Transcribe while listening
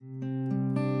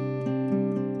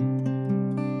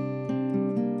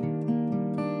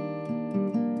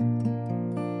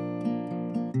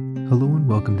Hello and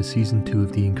welcome to Season 2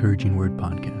 of the Encouraging Word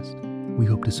podcast. We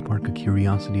hope to spark a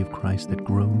curiosity of Christ that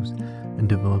grows and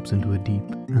develops into a deep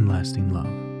and lasting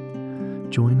love.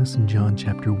 Join us in John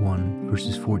chapter 1,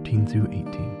 verses 14 through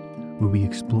 18, where we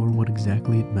explore what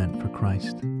exactly it meant for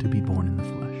Christ to be born in the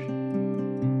flesh.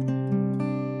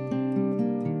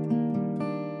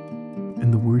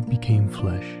 And the Word became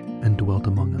flesh and dwelt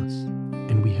among us,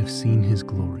 and we have seen his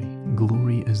glory,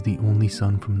 glory as the only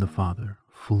Son from the Father,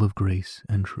 full of grace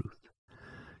and truth.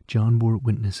 John bore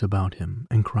witness about him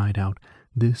and cried out,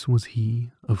 "This was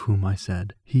he of whom I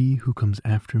said, 'He who comes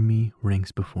after me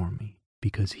ranks before me,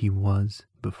 because he was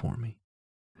before me.'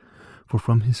 For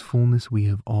from his fullness we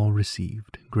have all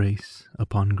received grace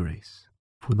upon grace.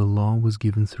 For the law was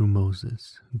given through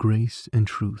Moses, grace and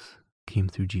truth came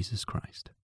through Jesus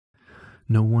Christ.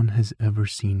 No one has ever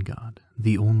seen God,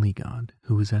 the only God,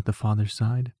 who is at the Father's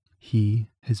side. He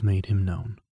has made him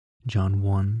known." John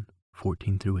 1,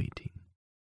 14 through 18.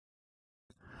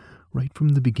 Right from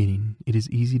the beginning, it is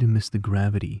easy to miss the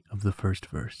gravity of the first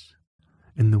verse.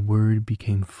 "And the Word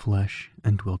became flesh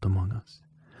and dwelt among us."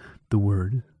 The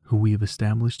Word, who we have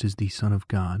established as the Son of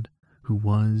God, who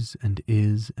was and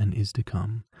is to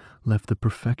come, left the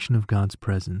perfection of God's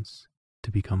presence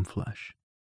to become flesh.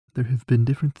 There have been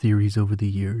different theories over the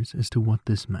years as to what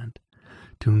this meant,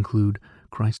 to include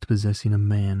Christ possessing a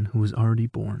man who was already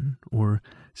born, or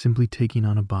simply taking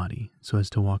on a body so as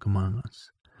to walk among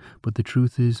us. But the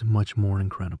truth is much more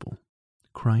incredible.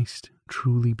 Christ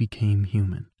truly became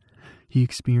human. He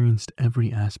experienced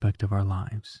every aspect of our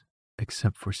lives,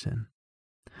 except for sin.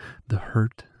 The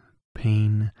hurt,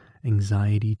 pain,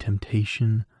 anxiety,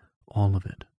 temptation, all of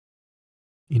it.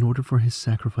 In order for his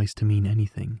sacrifice to mean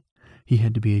anything, he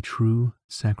had to be a true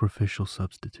sacrificial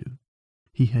substitute.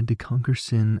 He had to conquer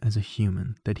sin as a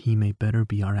human that he may better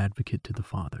be our advocate to the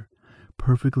Father,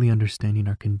 perfectly understanding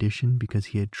our condition because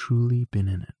he had truly been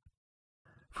in it.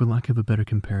 For lack of a better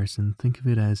comparison, think of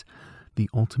it as the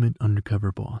ultimate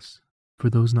undercover boss. For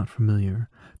those not familiar,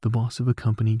 the boss of a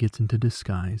company gets into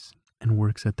disguise and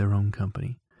works at their own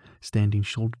company, standing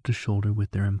shoulder to shoulder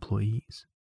with their employees.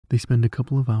 They spend a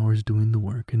couple of hours doing the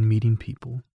work and meeting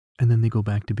people, and then they go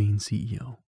back to being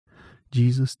CEO.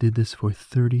 Jesus did this for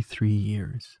 33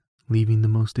 years, leaving the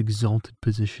most exalted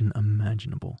position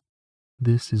imaginable.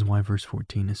 This is why verse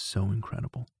 14 is so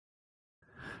incredible.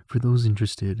 For those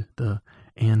interested, the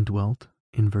 "and dwelt"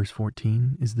 in verse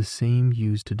 14 is the same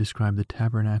used to describe the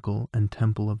tabernacle and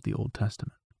temple of the Old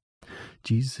Testament.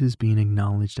 Jesus is being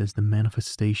acknowledged as the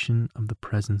manifestation of the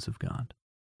presence of God.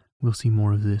 We'll see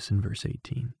more of this in verse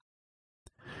 18.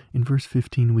 In verse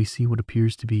 15, we see what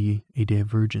appears to be a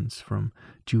divergence from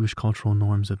Jewish cultural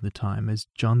norms of the time, as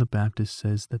John the Baptist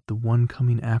says that the one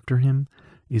coming after him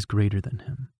is greater than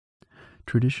him.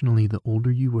 Traditionally, the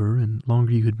older you were and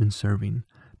longer you had been serving,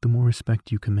 the more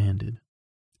respect you commanded.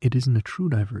 It isn't a true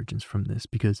divergence from this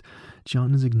because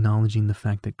John is acknowledging the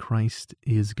fact that Christ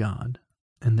is God,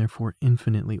 and therefore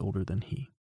infinitely older than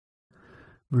he.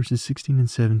 Verses 16 and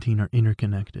 17 are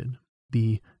interconnected.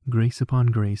 The grace upon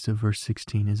grace of verse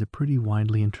 16 is a pretty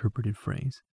widely interpreted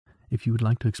phrase. If you would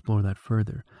like to explore that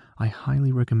further, I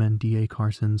highly recommend D.A.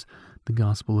 Carson's The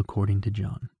Gospel According to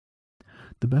John.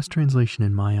 The best translation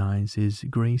in my eyes is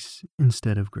grace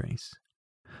instead of grace.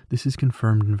 This is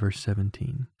confirmed in verse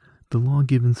 17. The law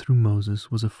given through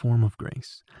Moses was a form of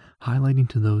grace, highlighting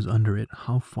to those under it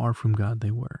how far from God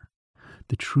they were.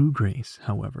 The true grace,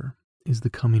 however, is the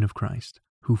coming of Christ,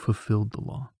 who fulfilled the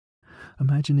law.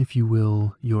 Imagine, if you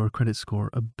will, your credit score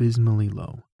abysmally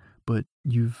low, but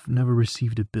you've never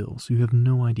received a bill, so you have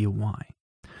no idea why.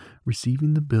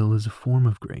 Receiving the bill is a form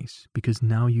of grace because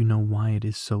now you know why it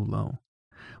is so low.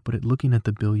 But at looking at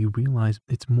the bill, you realize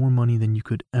it's more money than you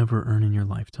could ever earn in your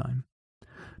lifetime.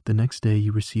 The next day,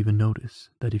 you receive a notice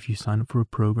that if you sign up for a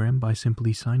program by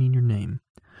simply signing your name,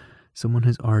 someone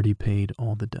has already paid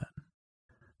all the debt.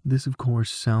 This, of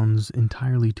course, sounds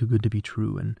entirely too good to be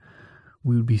true, and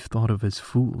we would be thought of as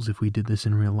fools if we did this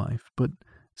in real life, but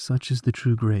such is the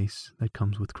true grace that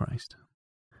comes with Christ.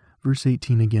 Verse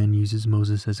 18 again uses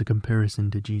Moses as a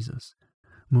comparison to Jesus.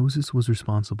 Moses was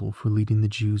responsible for leading the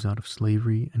Jews out of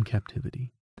slavery and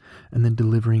captivity, and then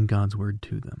delivering God's word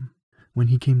to them. When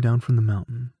he came down from the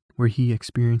mountain, where he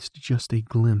experienced just a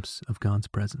glimpse of God's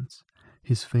presence,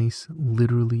 his face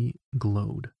literally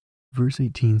glowed. Verse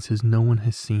 18 says no one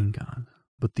has seen God,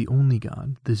 but the only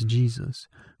God, this Jesus,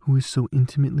 who is so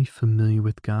intimately familiar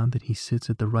with God that he sits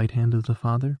at the right hand of the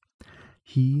Father,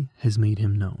 he has made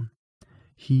him known.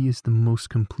 He is the most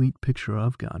complete picture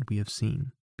of God we have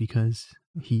seen, because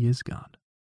he is God.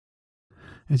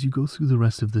 As you go through the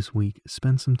rest of this week,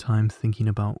 spend some time thinking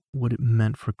about what it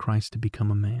meant for Christ to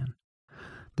become a man.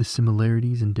 the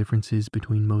similarities and differences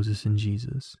between Moses and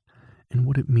Jesus, and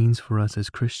what it means for us as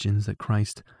Christians that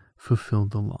Christ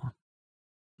fulfilled the law.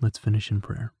 Let's finish in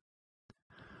prayer.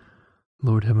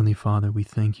 Lord Heavenly Father, we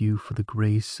thank you for the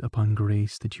grace upon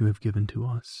grace that you have given to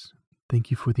us.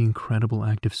 Thank you for the incredible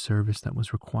act of service that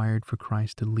was required for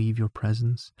Christ to leave your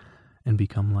presence and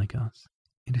become like us.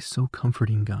 It is so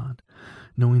comforting, God,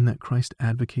 knowing that Christ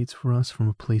advocates for us from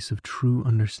a place of true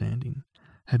understanding,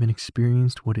 having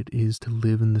experienced what it is to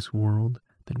live in this world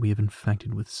that we have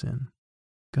infected with sin.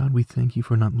 God, we thank you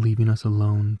for not leaving us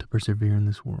alone to persevere in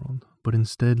this world, but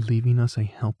instead leaving us a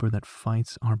helper that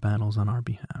fights our battles on our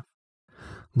behalf.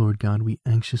 Lord God, we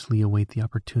anxiously await the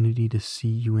opportunity to see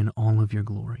you in all of your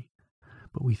glory.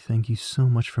 But we thank you so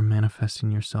much for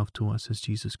manifesting yourself to us as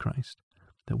Jesus Christ,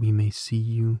 that we may see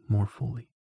you more fully.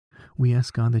 We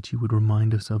ask, God, that you would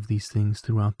remind us of these things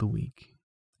throughout the week,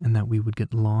 and that we would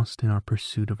get lost in our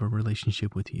pursuit of a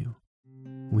relationship with you.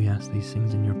 We ask these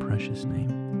things in your precious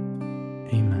name.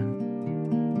 Amen.